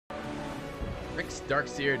Fixed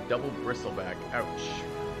Darkseer double bristleback. Ouch.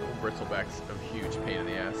 Double bristleback's a huge pain in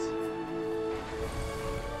the ass.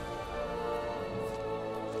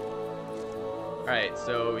 Alright,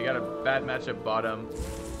 so we got a bad matchup bottom.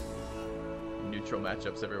 Neutral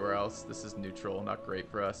matchups everywhere else. This is neutral, not great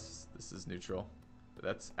for us. This is neutral, but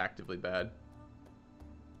that's actively bad.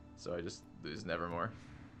 So I just lose Nevermore.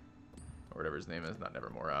 Or whatever his name is, not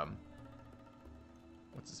Nevermore.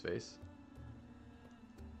 What's his face?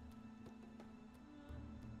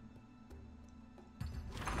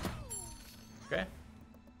 Okay.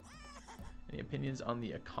 Any opinions on the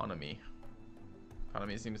economy?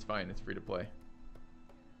 Economy seems fine. It's free to play.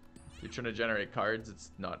 If you're trying to generate cards,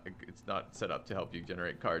 it's not set up to help you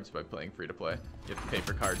generate cards by playing free to play. You have to pay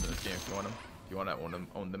for cards in this game if you want them. If you want to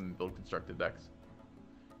own them and build constructed decks.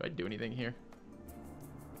 Do I do anything here?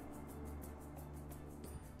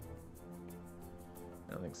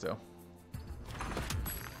 I don't think so.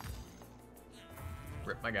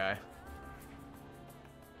 Rip my guy.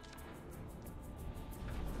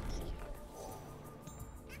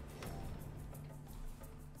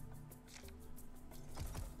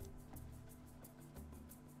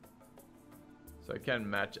 So I can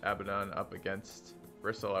match Abaddon up against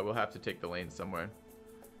Bristle. I will have to take the lane somewhere.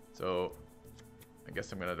 So I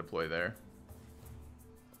guess I'm going to deploy there.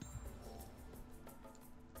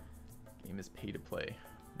 Game is pay to play.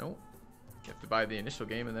 Nope. You have to buy the initial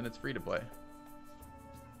game and then it's free to play.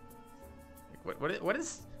 Like what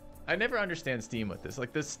is... I never understand Steam with this.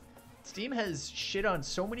 Like this... Steam has shit on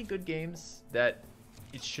so many good games that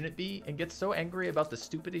it shouldn't be and gets so angry about the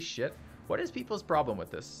stupidest shit. What is people's problem with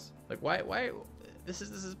this? Like why this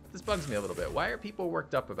bugs me a little bit. Why are people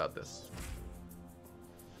worked up about this?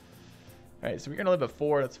 Alright, so we're gonna live at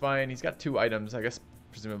 4, that's fine. He's got 2 items. I guess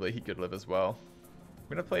presumably he could live as well. I'm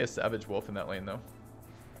gonna play a Savage Wolf in that lane though.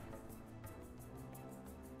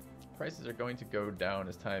 Prices are going to go down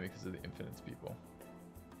as time because of the Infinites people.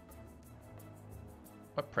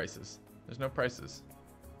 What prices? There's no prices.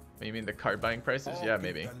 You mean the card buying prices? Yeah,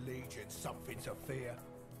 maybe.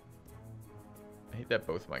 I hate that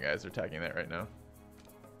both my guys are attacking that right now.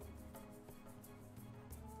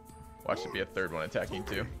 Watch it be a third one attacking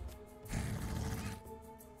too.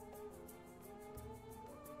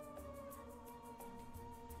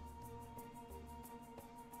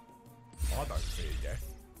 I don't fear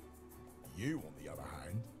death. You, on the other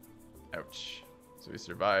hand. Ouch. So he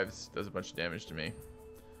survives, does a bunch of damage to me.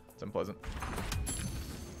 It's unpleasant.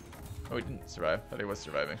 Oh, he didn't survive. I thought he was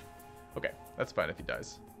surviving. Okay, that's fine if he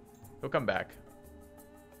dies. He'll come back.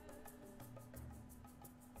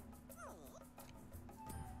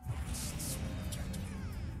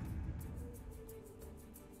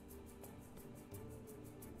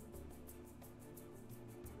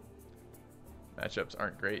 Matchups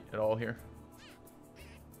aren't great at all here.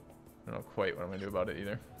 I don't know quite what I'm going to do about it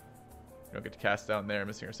either. We don't get to cast down there. I'm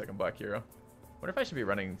missing our second black hero. What if I should be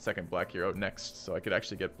running second black hero next so I could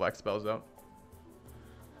actually get black spells out?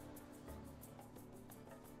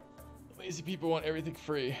 Lazy people want everything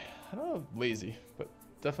free. I don't know, lazy, but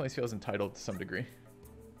definitely feels entitled to some degree.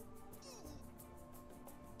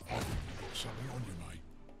 Something on you, mate.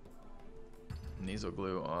 Nasal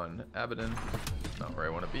glue on Abaddon. Not where I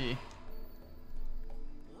want to be.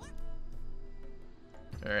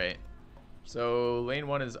 Alright. So lane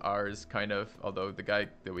 1 is ours, kind of. Although the guy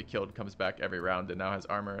that we killed comes back every round and now has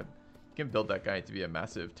armor. You can build that guy to be a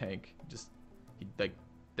massive tank. He like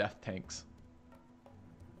death tanks.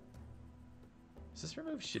 Does this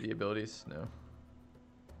remove shitty abilities? No.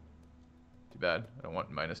 Too bad. I don't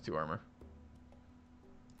want -2 armor.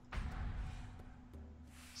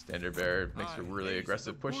 Standard Bearer makes for really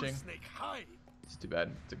aggressive pushing. It's too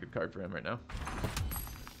bad. It's a good card for him right now.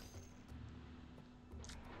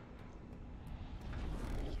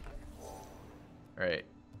 Alright.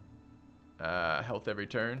 Health every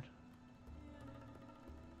turn.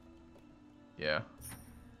 Yeah.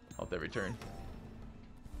 Health every turn.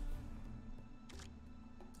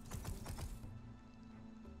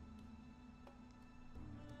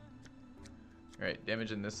 Alright,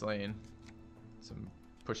 damage in this lane. Some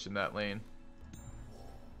push in that lane.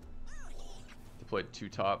 Deployed 2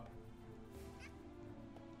 top.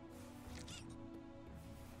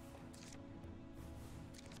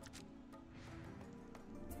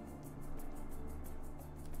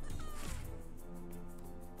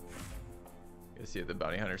 Gotta see if the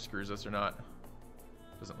bounty hunter screws us or not.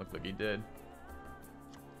 Doesn't look like he did.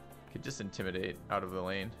 Could just intimidate out of the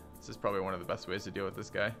lane. This is probably one of the best ways to deal with this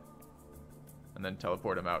guy. And then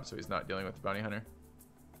teleport him out so he's not dealing with the bounty hunter.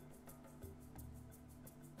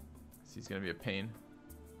 So he's gonna be a pain.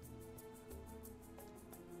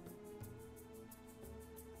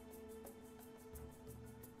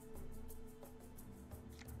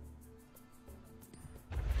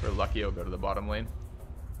 we're lucky, it'll go to the bottom lane.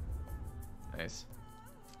 Nice.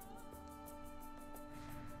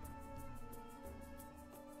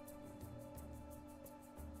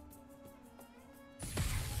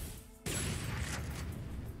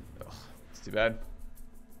 Ugh, it's too bad.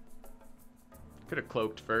 Could have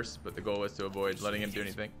cloaked first, but the goal was to avoid letting him do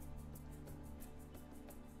anything.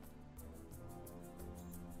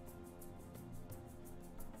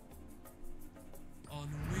 On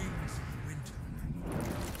wings of winter.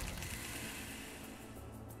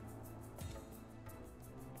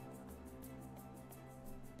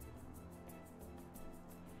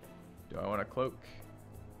 Do I want to cloak?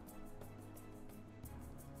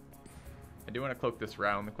 I do want to cloak this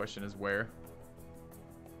round. The question is where.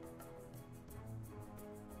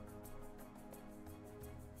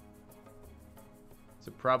 So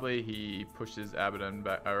probably he pushes Abaddon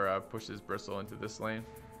back, or pushes Bristle into this lane.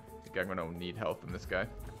 I think I'm gonna need help from this guy.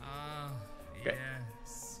 Okay.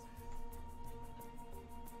 Yes.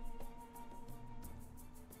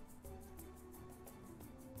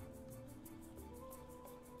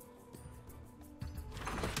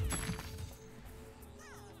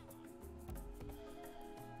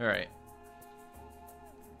 All right.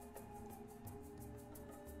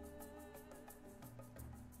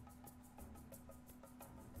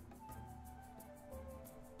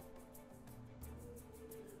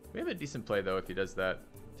 We have a decent play though if he does that.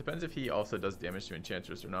 Depends if he also does damage to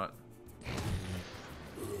Enchantress or not.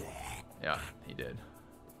 Yeah, he did.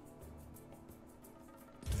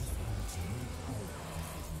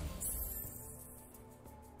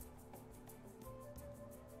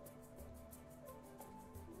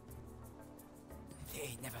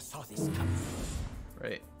 They never saw this coming.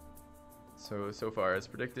 Right. So far as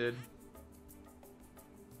predicted.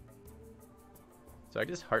 So I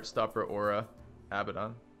just Heartstopper Aura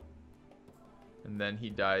Abaddon. And then he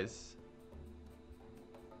dies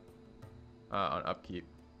on upkeep.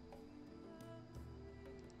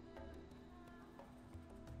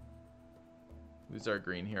 Lose our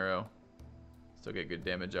green hero. Still get good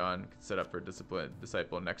damage on. Could set up for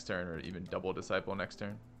Disciple next turn, or even double Disciple next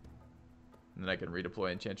turn. And then I can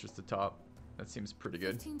redeploy Enchantress to top. That seems pretty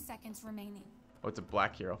good. 15 seconds remaining. Oh, it's a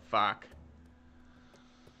black hero. Fuck.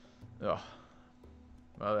 Ugh.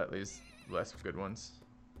 Well, that leaves less good ones.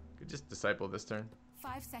 Could just Disciple this turn.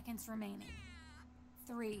 5 seconds remaining.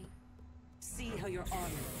 3. See how your armor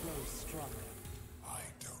grows stronger. I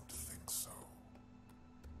don't think so.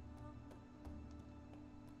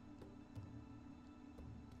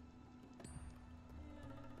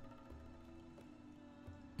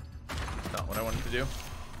 Not what I wanted to do.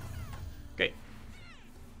 Okay.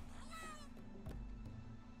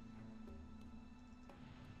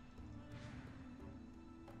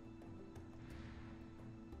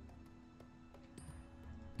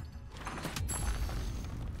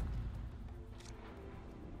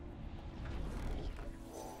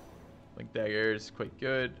 Blink Dagger is quite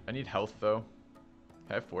good. I need health though.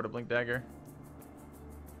 Can I afford a Blink Dagger?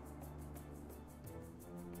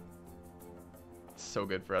 It's so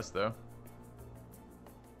good for us though.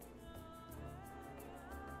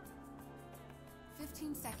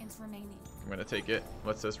 15 seconds remaining. I'm gonna take it.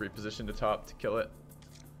 Lets us reposition to top to kill it.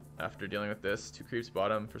 After dealing with this, 2 creeps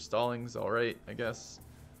bottom for stallings. All right, I guess.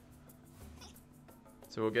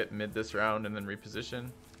 So we'll get mid this round and then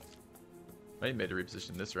reposition. Might mid to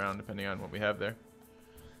reposition this round depending on what we have there.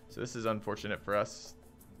 So this is unfortunate for us.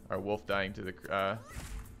 Our wolf dying to the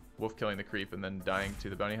wolf killing the creep and then dying to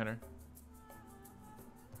the bounty hunter.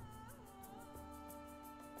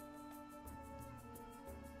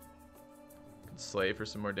 Could slay for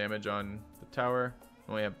some more damage on the tower.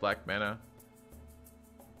 Only have black mana.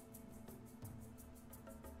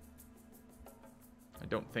 I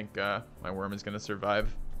don't think my worm is going to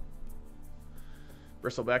survive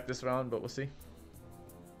Bristleback this round, but we'll see.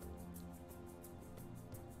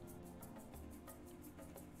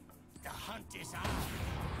 The hunt is on.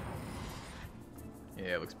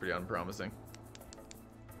 Yeah, it looks pretty unpromising.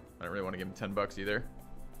 I don't really want to give him 10 bucks either.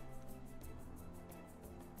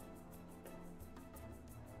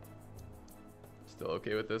 Still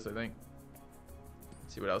okay with this, I think.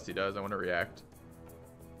 Let's see what else he does. I want to react.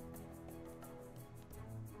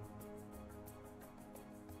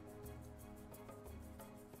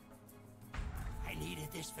 I needed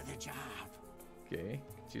this for the job. Okay,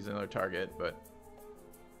 choose another target, but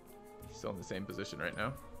he's still in the same position right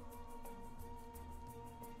now.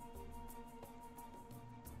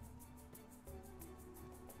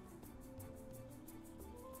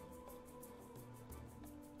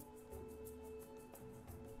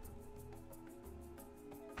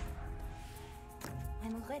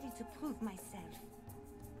 I'm ready to prove myself.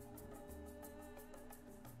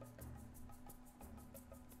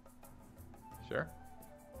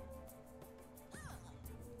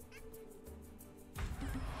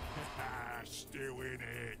 doing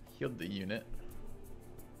it. Healed the unit.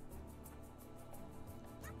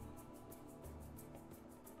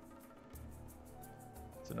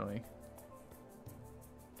 It's annoying.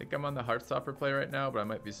 I think I'm on the Heartstopper play right now, but I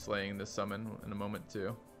might be slaying the summon in a moment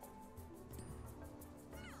too.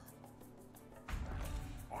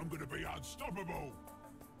 I'm gonna be unstoppable.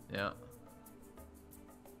 Yeah.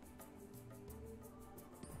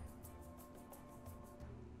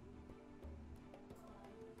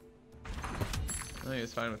 I think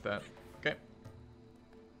it's fine with that. Okay.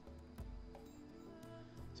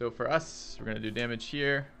 So for us, we're gonna do damage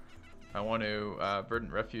here. I want to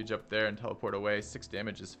Verdant Refuge up there and teleport away. 6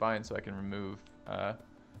 damage is fine, so I can remove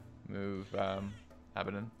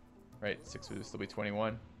Abaddon. Right, 6 would still be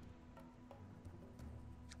 21.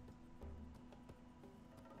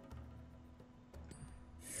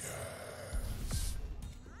 Yes.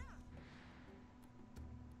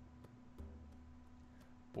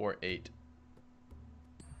 4, 8,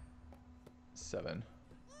 7.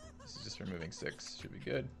 This is just removing 6. Should be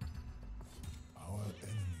good. Our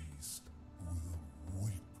enemies will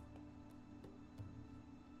weep.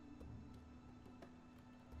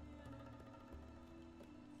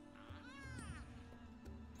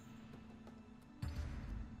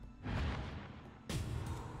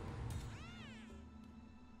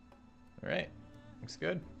 Alright, looks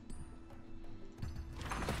good.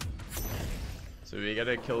 So we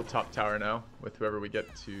gotta kill top tower now with whoever we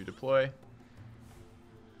get to deploy.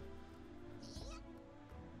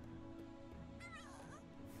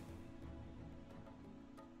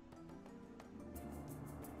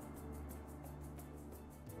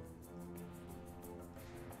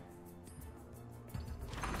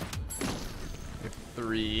 We have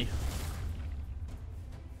 3.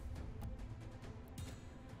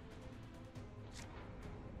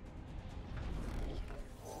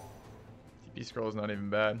 TP scroll is not even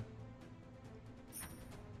bad.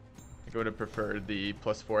 I would have preferred the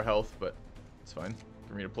 +4 health, but it's fine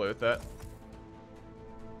for me to play with that.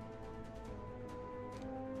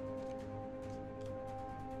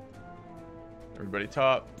 Everybody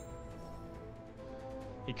top.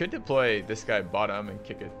 He could deploy this guy bottom and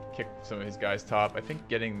kick some of his guys top. I think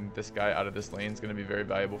getting this guy out of this lane is going to be very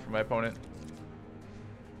valuable for my opponent.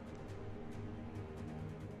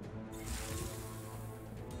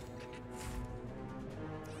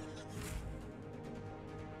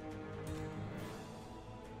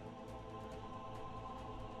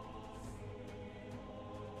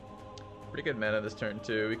 Pretty good mana this turn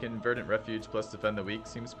too. We can Verdant Refuge plus defend the weak.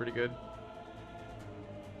 Seems pretty good.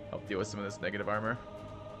 Help deal with some of this negative armor.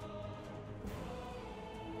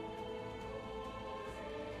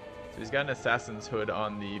 So he's got an Assassin's Hood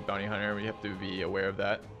on the Bounty Hunter. We have to be aware of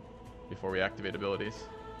that before we activate abilities.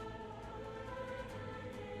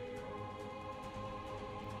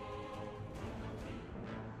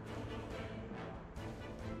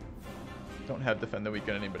 Don't have defend the weak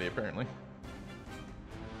on anybody apparently.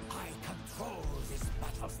 I control this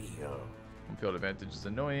battlefield. Home field advantage is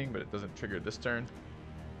annoying, but it doesn't trigger this turn.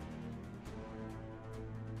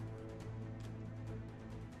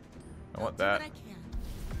 I want that. Do what I can.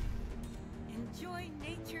 Enjoy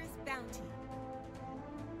nature's bounty.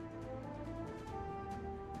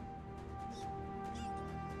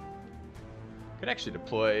 Could actually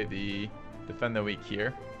deploy the defend the weak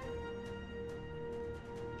here.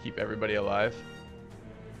 Keep everybody alive.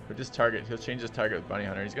 But just target, he'll change his target with Bounty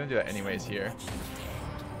Hunter. He's gonna do that anyways here.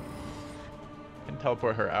 Can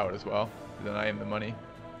teleport her out as well. Then I am the money.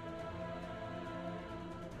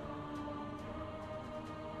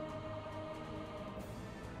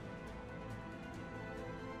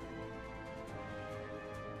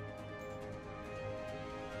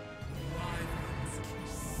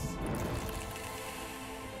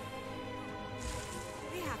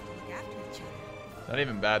 We have to look after each other. Not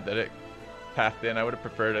even bad that it pathed in. I would have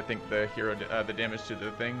preferred, I think, the hero, the damage to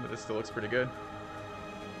the thing, but this still looks pretty good.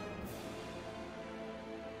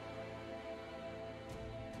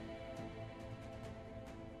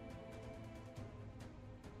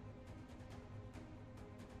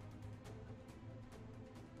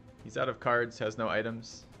 He's out of cards, has no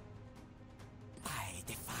items. I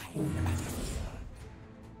define the battlefield.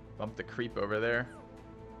 Bump the creep over there.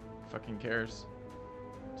 Fucking cares.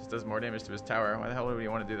 Just does more damage to his tower. Why the hell would he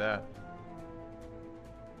want to do that?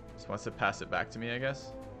 Just wants to pass it back to me, I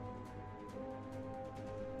guess.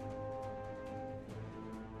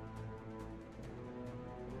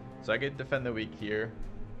 So I get defend the weak here.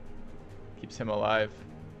 Keeps him alive.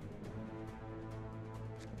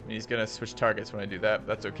 I mean, he's gonna switch targets when I do that, but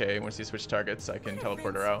that's okay. Once he switches targets, I can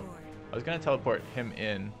teleport her out. I was gonna teleport him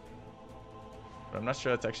in, but I'm not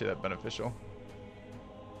sure that's actually that beneficial.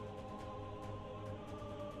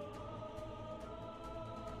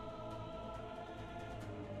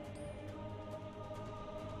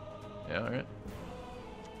 Alright.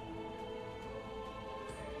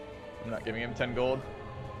 I'm not giving him 10 gold.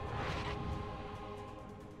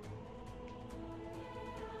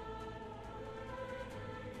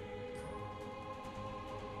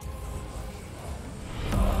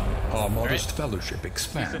 Our modest fellowship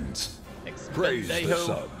expands. Praise the Expendejo.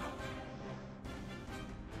 sun.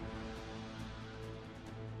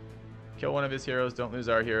 Kill one of his heroes, don't lose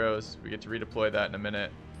our heroes. We get to redeploy that in a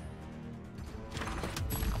minute.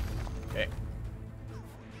 Okay.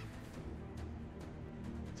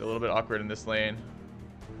 It's a little bit awkward in this lane.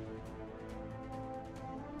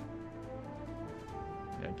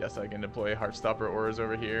 Yeah, I guess I can deploy Heartstopper auras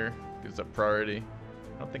over here. Gives up priority.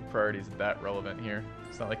 I don't think priority is that relevant here.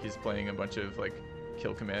 It's not like he's playing a bunch of like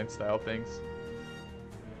kill command style things.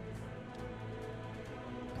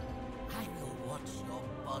 I will watch your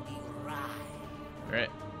body rise. Alright.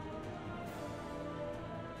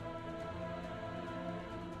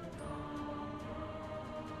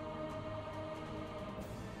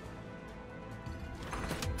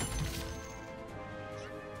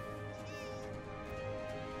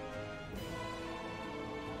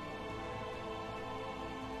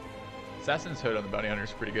 Assassin's Hood on the Bounty Hunter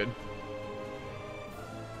is pretty good.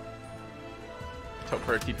 Let's hope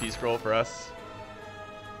for a TP scroll for us.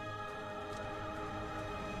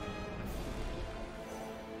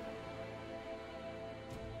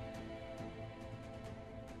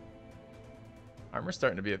 Armor's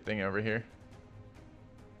starting to be a thing over here.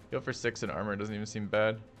 Heal for 6 in armor doesn't even seem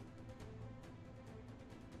bad.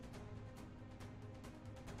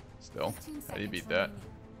 Still, 15 how do you seconds beat that?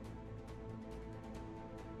 remaining.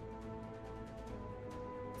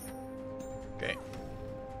 Okay.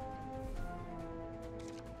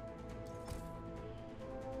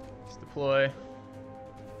 Let's deploy.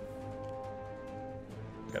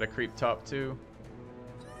 Got a creep top too.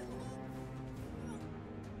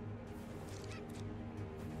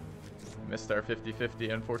 Missed our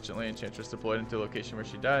 50-50 unfortunately. Enchantress deployed into a location where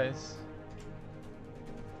she dies.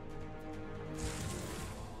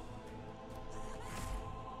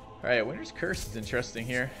 Alright, Winter's Curse is interesting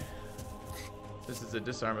here. This is a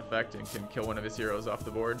disarm effect and can kill one of his heroes off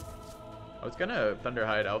the board. I was gonna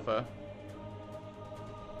Thunderhide Alpha.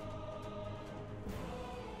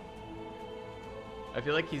 I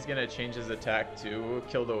feel like he's gonna change his attack to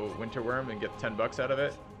kill the Winter Worm and get 10 bucks out of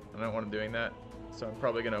it. I don't want him doing that. So I'm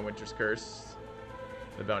probably gonna Winter's Curse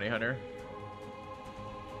the Bounty Hunter.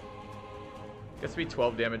 Gets me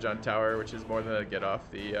 12 damage on tower, which is more than I get off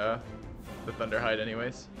the Thunderhide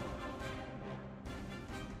anyways.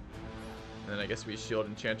 And then I guess we shield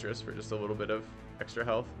Enchantress for just a little bit of extra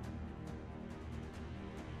health.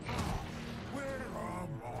 Where are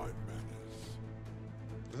my manners?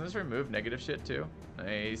 Doesn't this remove negative shit too?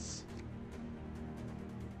 Nice.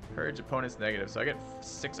 Purge opponent's negative, so I get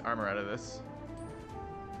 6 armor out of this.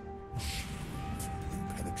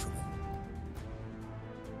 Impenetrable.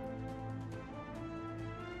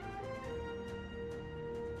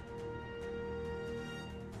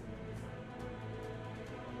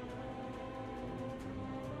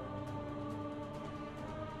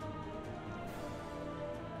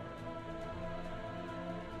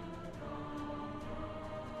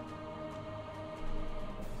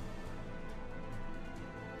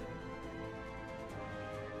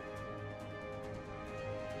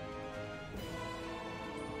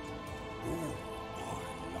 Ooh, I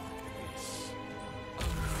like this.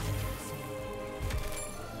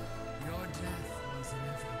 Your death was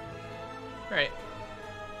inevitable. Alright.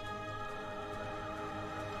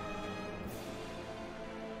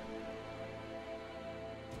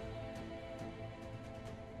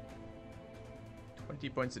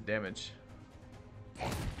 Points of damage.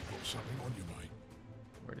 Got something on you, mate.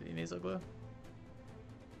 Where did he nasal glue?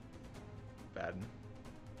 Baden.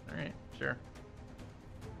 Alright, sure.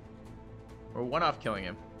 We're one off killing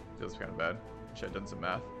him. Feels kind of bad. Wish I'd done some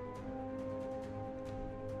math.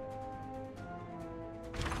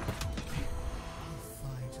 I'll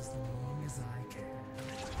fight as long as I can.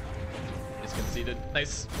 He's conceded.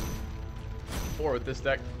 Nice. 4 with this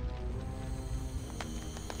deck.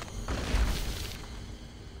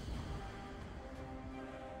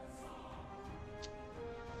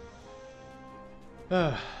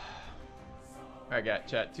 Alright, got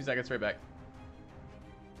chat. 2 seconds, right back.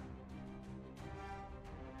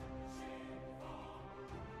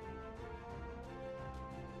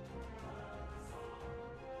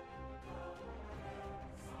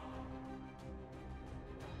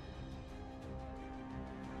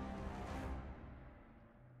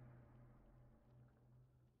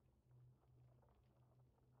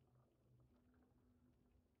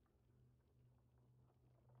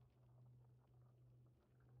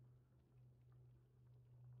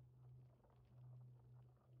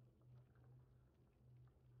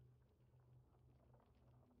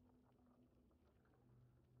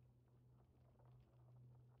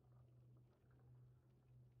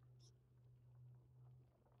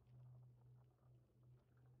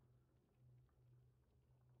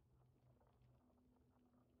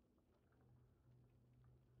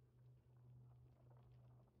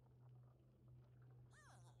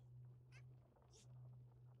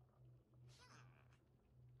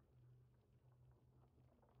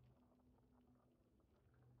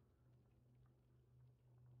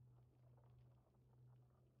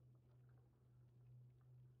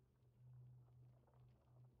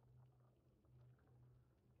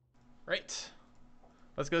 Right.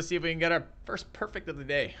 Let's go see if we can get our first perfect of the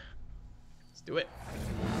day. Let's do it.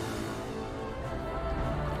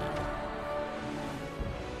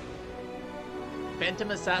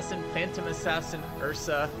 Phantom Assassin,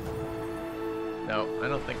 Ursa. No, I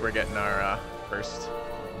don't think we're getting our first.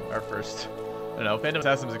 I don't know, Phantom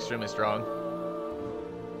Assassin's extremely strong.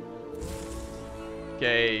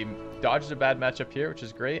 Okay, dodged a bad matchup here, which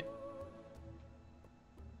is great.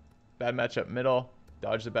 Bad matchup middle,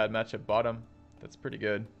 dodged a bad matchup bottom. That's pretty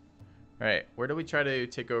good. All right, where do we try to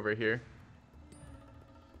take over here?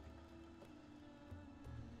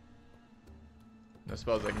 No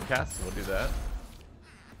spells I can cast, so we'll do that.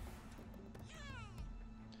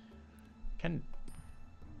 Can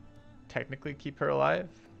technically keep her alive.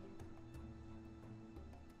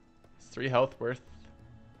 It's 3 health worth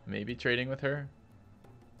maybe trading with her.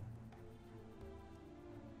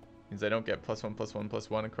 Means I don't get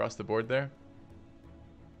 +1/+1/+1 across the board there.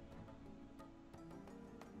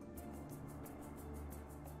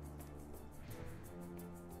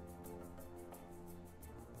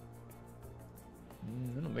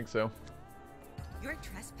 I don't think so. You're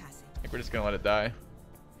trespassing. I think we're just gonna let it die.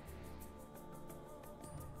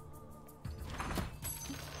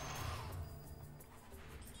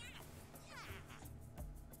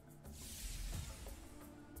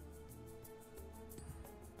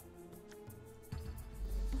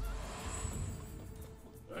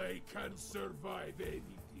 I can survive anything.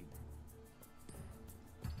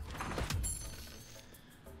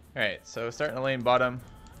 Alright, so starting the lane bottom.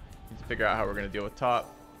 Need to figure out how we're going to deal with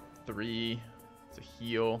top. 3. It's a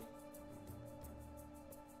heal.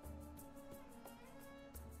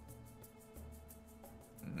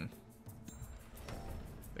 I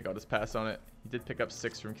think I'll just pass on it. He did pick up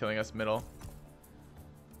 6 from killing us middle.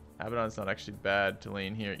 Abaddon's not actually bad to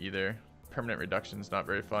lane here either. Permanent reduction's not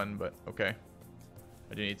very fun, but okay.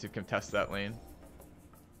 I do need to contest that lane.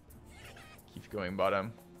 Keep going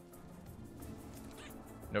bottom.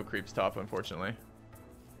 No creeps top, unfortunately.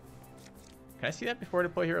 Can I see that before I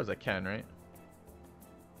deploy heroes? I can, right?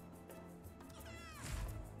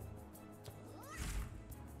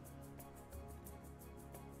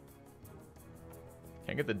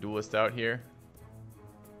 Can't get the duelist out here.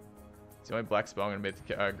 It's the only black spell I'm gonna make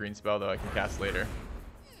the green spell, though I can cast later.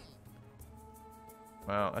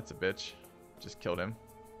 Wow, that's a bitch. Just killed him.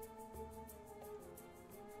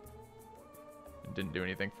 It didn't do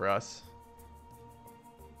anything for us.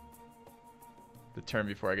 The turn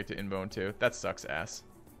before I get to inbone too. That sucks ass.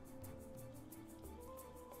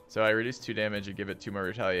 So I reduce 2 damage and give it 2 more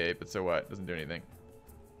retaliate, but so what? Doesn't do anything.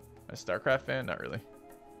 A StarCraft fan? Not really.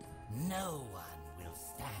 No one will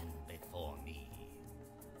stand before me.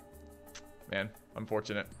 Man,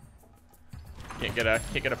 unfortunate. Can't get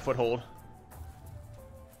a foothold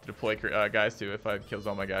to deploy guys to if I kills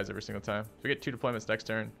all my guys every single time. So we get 2 deployments next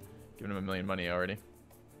turn, giving him $1 million money already.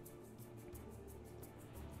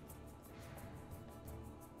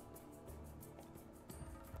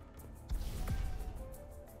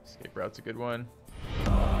 Escape route's a good one.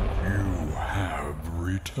 You have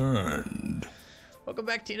returned. Welcome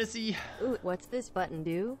back, Tina C. Ooh, what's this button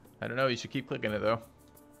do? I don't know. You should keep clicking it though.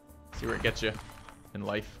 See where it gets you in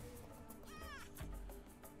life.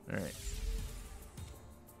 All right.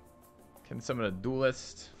 Can summon a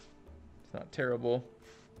duelist. It's not terrible.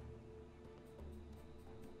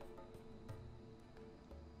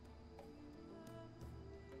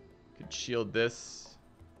 Could shield this,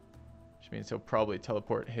 which means he'll probably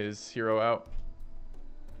teleport his hero out.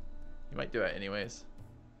 He might do it anyways.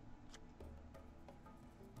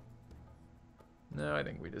 No, I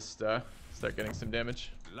think we just start getting some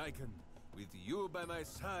damage. Lycan, with you by my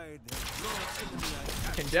side, there's no enemy I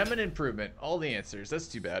can't. Condemn and improvement. All the answers. That's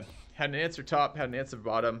too bad. Had an answer top, had an answer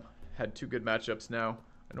bottom. Had 2 good matchups now.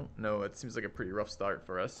 I don't know. It seems like a pretty rough start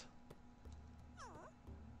for us.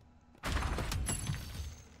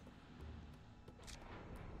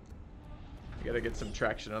 We gotta get some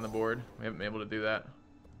traction on the board. We haven't been able to do that.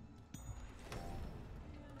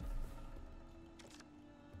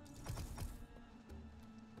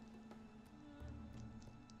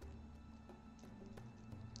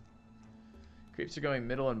 Creeps are going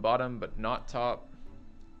middle and bottom, but not top.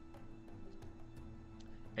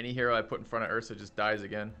 Any hero I put in front of Ursa just dies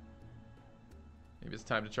again. Maybe it's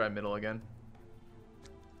time to try middle again.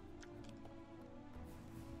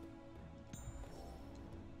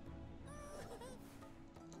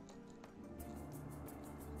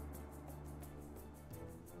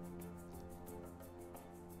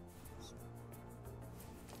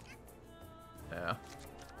 Yeah.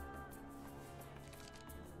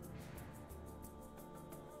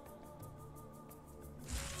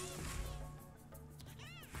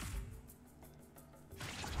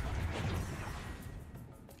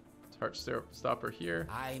 Heartstopper here.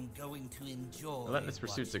 I'm going to enjoy. Relentless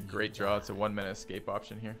Pursuit's a watching great you draw. It's a die. 1-mana escape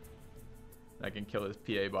option here. I can kill his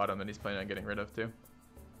PA bottom that he's planning on getting rid of too.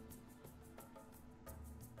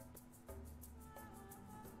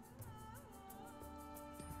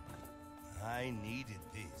 I needed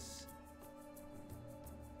this.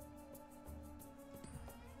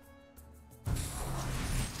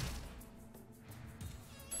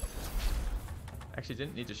 Actually,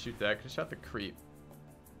 didn't need to shoot that. Could have shot the creep.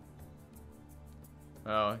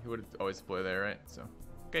 Oh, he would always play there, right? So,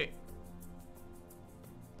 okay.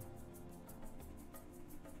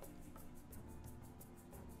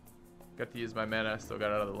 Got to use my mana. Still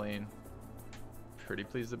got out of the lane. Pretty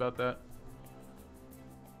pleased about that.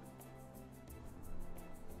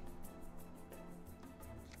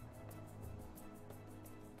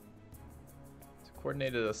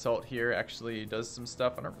 Coordinated assault here actually does some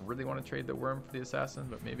stuff. I don't really want to trade the worm for the assassin,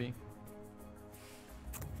 but maybe.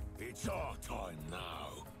 It's our time now.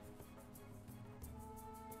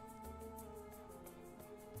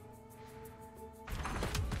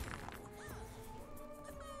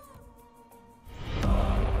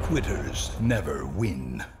 Quitters never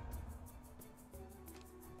win.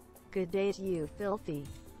 Good day to you, Filthy.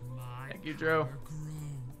 My Thank you, Joe. power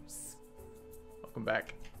grows. Welcome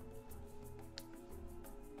back.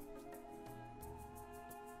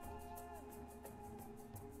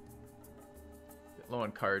 Bit low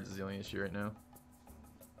on cards is the only issue right now.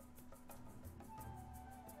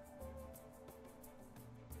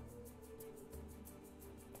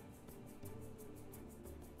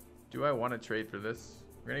 Do I want to trade for this?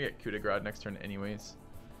 We're gonna get coup de grace next turn anyways.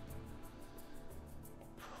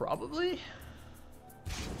 Probably.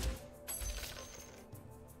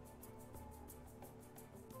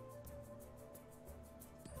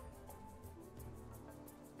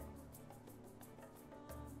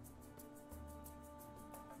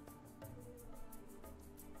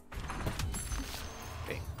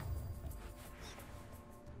 Okay.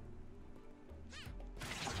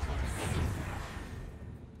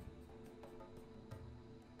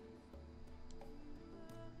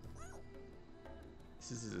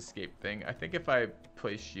 This is his escape thing. I think if I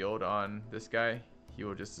play shield on this guy, he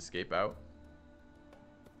will just escape out.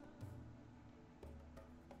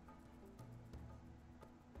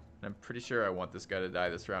 And I'm pretty sure I want this guy to die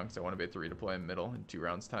this round because I want to be able to redeploy him middle in 2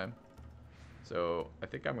 rounds time. So I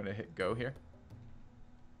think I'm going to hit go here.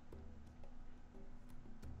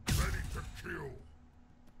 Ready to kill.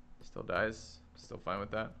 Still dies. Still fine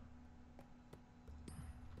with that.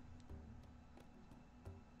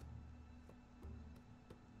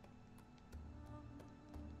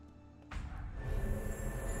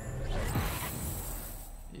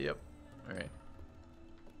 Yep. Alright.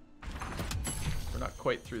 We're not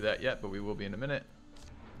quite through that yet, but we will be in a minute.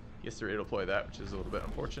 Gets to redeploy that, which is a little bit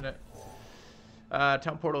unfortunate.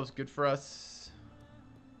 Town Portal is good for us.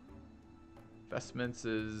 Vestments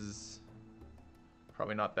is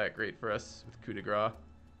probably not that great for us with coup de grace.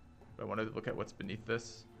 But I wanted to look at what's beneath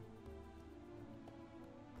this.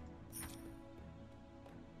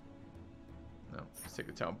 No, let's take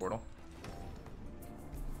the Town Portal.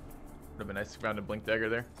 Would have been nice to find a Blink Dagger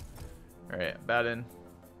there. Alright, Baden.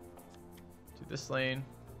 To this lane.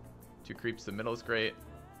 2 creeps, the middle is great.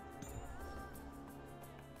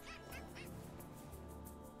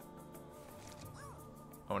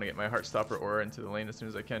 I want to get my Heartstopper aura into the lane as soon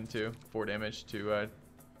as I can too. 4 damage to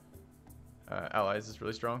allies is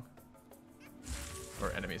really strong.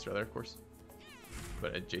 Or enemies rather, of course.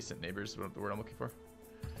 But adjacent neighbors is the word I'm looking for.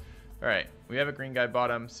 Alright, we have a green guy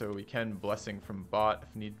bottom, so we can Blessing from bot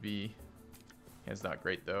if need be. Hand's not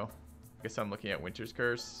great though. I guess I'm looking at Winter's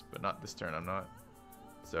Curse, but not this turn, I'm not.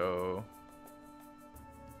 So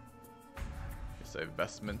I guess I have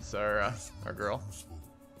Vestments our girl. I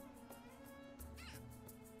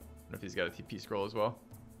don't know if he's got a TP scroll as well.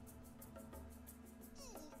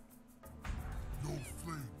 No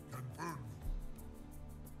flame can burn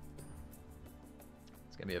me.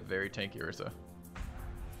 It's gonna be a very tanky Ursa.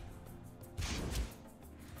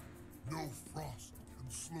 No frost can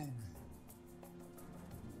slow me.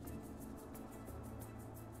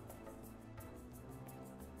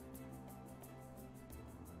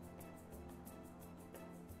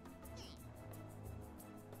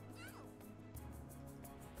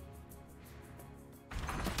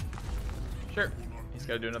 Sure. He's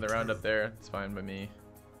got to do another round up there. It's fine by me.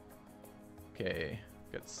 Okay.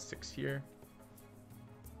 Got 6 here.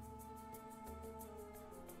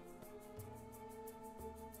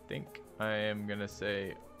 Think I am going to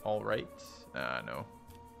say all right. No.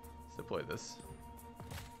 Let's deploy this.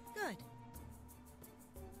 Good.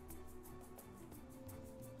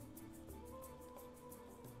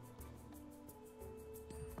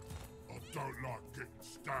 don't like getting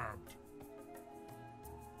stabbed.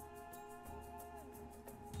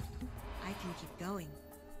 I can keep going.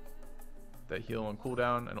 That heal on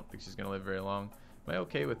cooldown. I don't think she's gonna live very long. Am I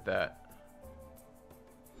okay with that?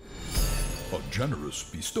 A generous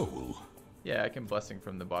bestowal. Yeah, I can blessing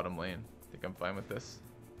from the bottom lane. I think I'm fine with this.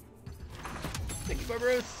 Thank you,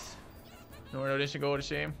 Barbaros. No more donation goal, what a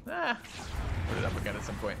shame. Ah, put it up again at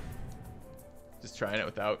some point. Just trying it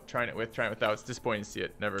without, trying it with, trying it without. It's disappointing to see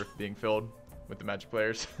it never being filled with the magic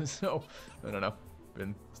players. So, I don't know.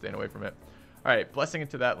 Been staying away from it. Alright, blessing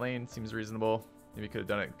into that lane seems reasonable. Maybe could have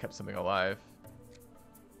done it and kept something alive.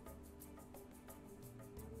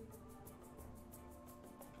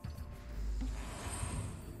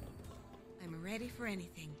 I'm ready for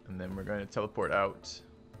anything. And then we're going to teleport out.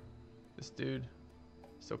 This dude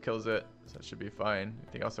still kills it, so that should be fine.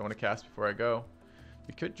 Anything else I want to cast before I go?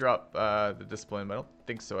 We could drop the discipline, but I don't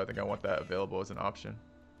think so. I think I want that available as an option.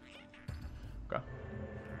 Okay.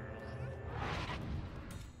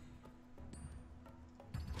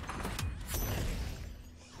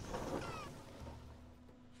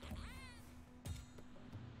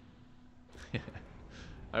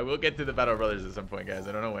 I will get to the Battle Brothers at some point, guys.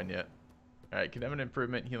 I don't know when yet. Alright, can have an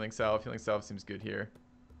improvement. Healing Salve. Healing Salve seems good here.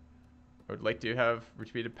 I would like to have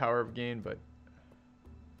repeated power of gain, but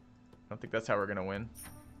I don't think that's how we're going to win.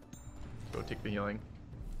 So we'll take the healing.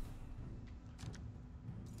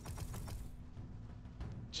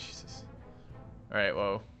 Jesus. Alright,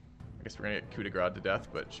 well, I guess we're going to get coup de grace to death,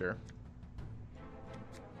 but sure.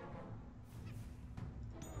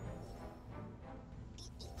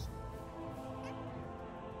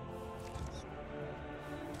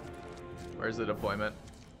 Where's the deployment?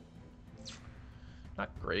 Not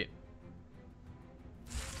great.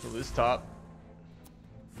 We'll lose top.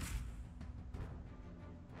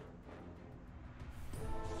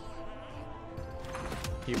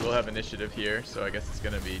 He will have initiative here, so I guess it's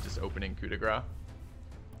going to be just opening coup de grace.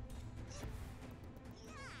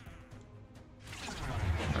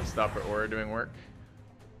 Heartstopper aura doing work.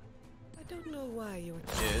 I don't know why you were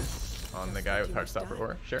Is on the guy with Heartstopper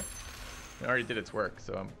aura. Sure. It already did its work,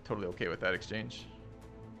 so I'm totally okay with that exchange.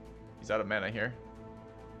 He's out of mana here.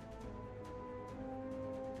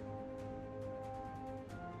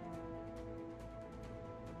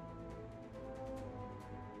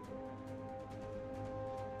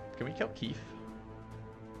 Can we kill Keith?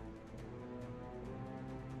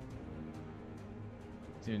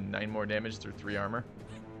 He's doing 9 more damage through 3 armor.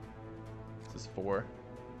 This is 4.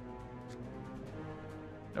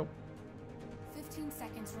 Nope. 15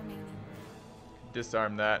 seconds remaining.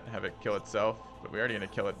 Disarm that, have it kill itself, but we're already gonna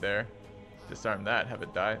kill it there. Disarm that, have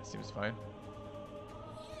it die. It seems fine.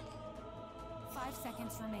 5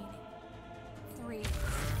 seconds remaining. 3.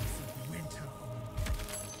 Winter.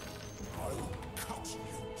 I will cut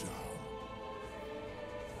you down.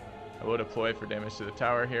 I will deploy for damage to the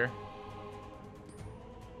tower here.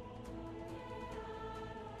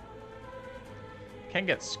 Can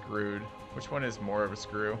get screwed. Which one is more of a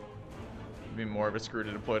screw? Would be more of a screw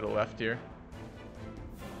to deploy to the left here.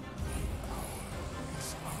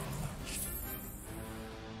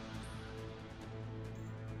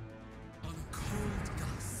 On a cold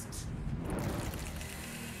gust.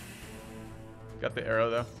 Got the arrow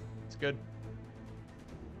though. It's good.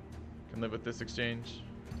 Can live with this exchange.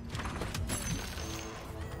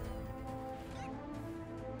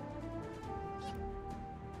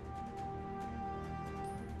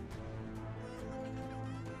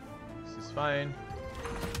 This is fine.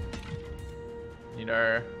 Need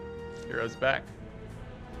our heroes back.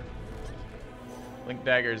 Link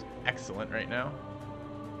Dagger is excellent right now.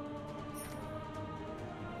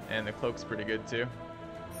 And the cloak's pretty good too.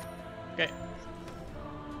 Okay.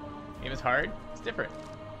 Game is hard. It's different.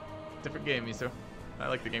 Different game, Miso. I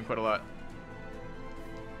like the game quite a lot.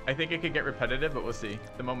 I think it could get repetitive, but we'll see.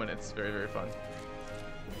 At the moment, it's very, very fun.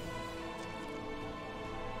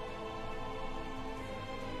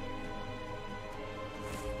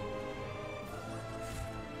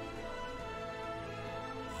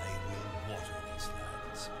 I will water these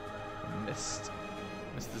lands. Mist.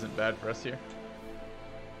 Mist isn't bad for us here.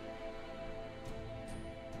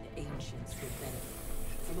 The ancients would benefit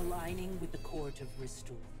from aligning with the court of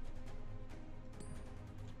Restore.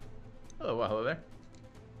 Oh, well, hello there.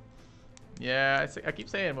 Yeah, I keep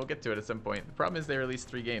saying we'll get to it at some point. The problem is they released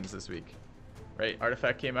 3 games this week, right?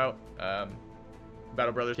 Artifact came out,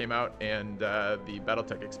 Battle Brothers came out, and the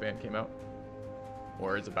Battletech Expand came out.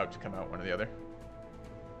 Or is about to come out, one or the other.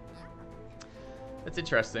 That's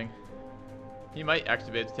interesting. He might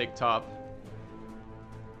activate to take top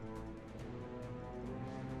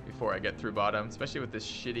before I get through bottom, especially with this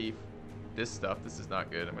shitty this stuff. This is not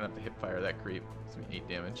good. I'm gonna have to hip fire that creep. It's gonna be 8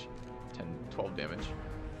 damage, 10, 12 damage.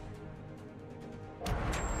 Your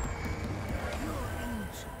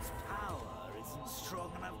ancient's power isn't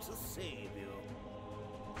strong enough to save you.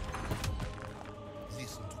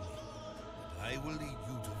 Listen to me, and I will lead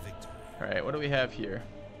you to victory. All right, what do we have here?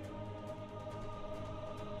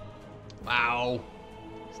 Wow!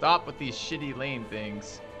 Stop with these shitty lane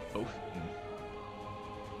things. Oh.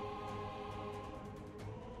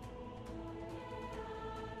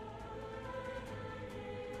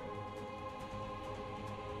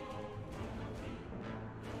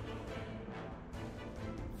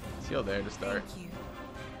 Seal there to start. Thank you.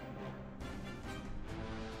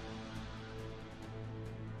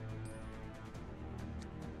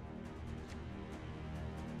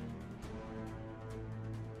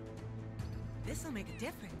 This'll make a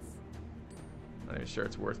difference. Not even sure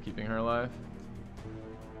it's worth keeping her alive.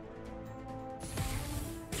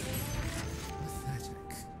 Pathetic.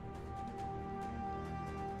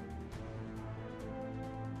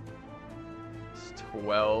 It's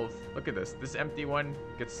 12. Look at this. This empty one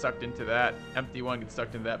gets sucked into that. Empty one gets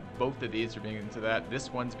sucked into that. Both of these are being into that.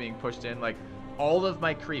 This one's being pushed in. Like, all of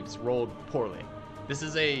my creeps rolled poorly. This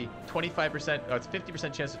is a 25%, oh, it's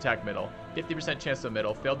 50% chance to attack middle, 50% chance to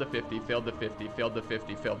middle, failed to 50, failed to 50, failed to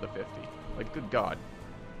 50, failed to 50. Like, good God.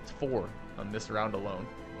 It's 4 on this round alone.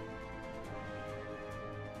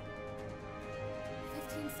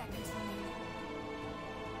 15 seconds remaining.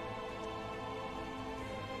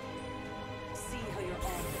 See how your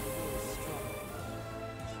armor grows strong.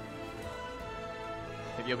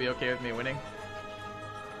 Think you'll be okay with me winning?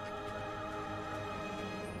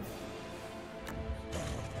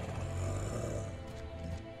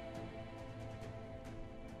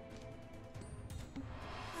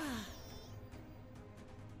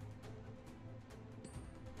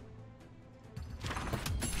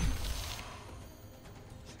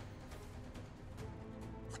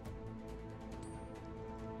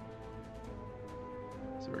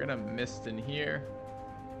 So we're gonna mist in here.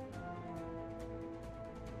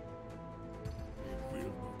 We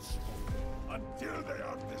will not stop until they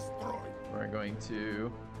are destroyed. We're going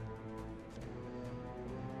to...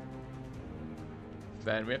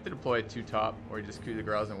 Then we have to deploy 2 top, or he just coup de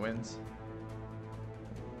grace and wins.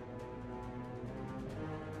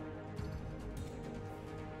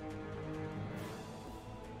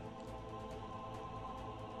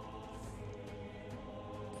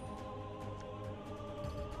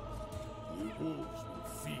 The wolves will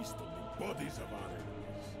feast on the bodies of our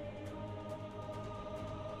enemies.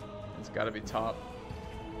 It's got to be top.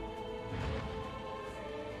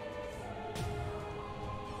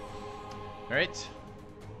 All right.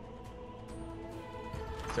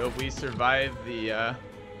 So if we survive the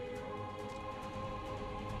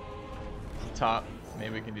top,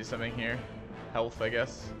 maybe we can do something here. Health, I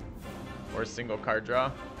guess, or a single card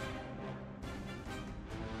draw.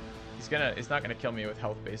 He's not gonna kill me with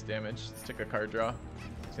health-based damage. Let's take a card draw.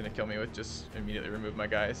 He's gonna kill me with just immediately remove my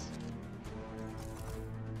guys.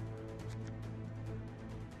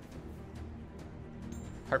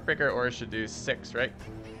 Heartbreaker Aura should do 6, right?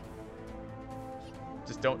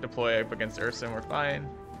 Just don't deploy up against Ursa and we're fine.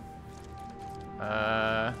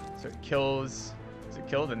 So it kills. Does it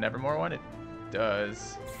kill the Nevermore one? It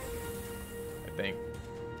does, I think.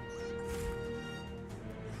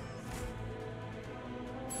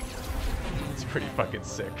 It's pretty fucking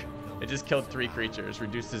sick. It just killed 3 creatures,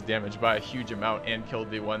 reduced his damage by a huge amount, and killed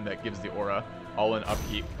the one that gives the aura, all in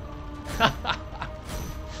upkeep.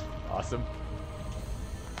 Awesome.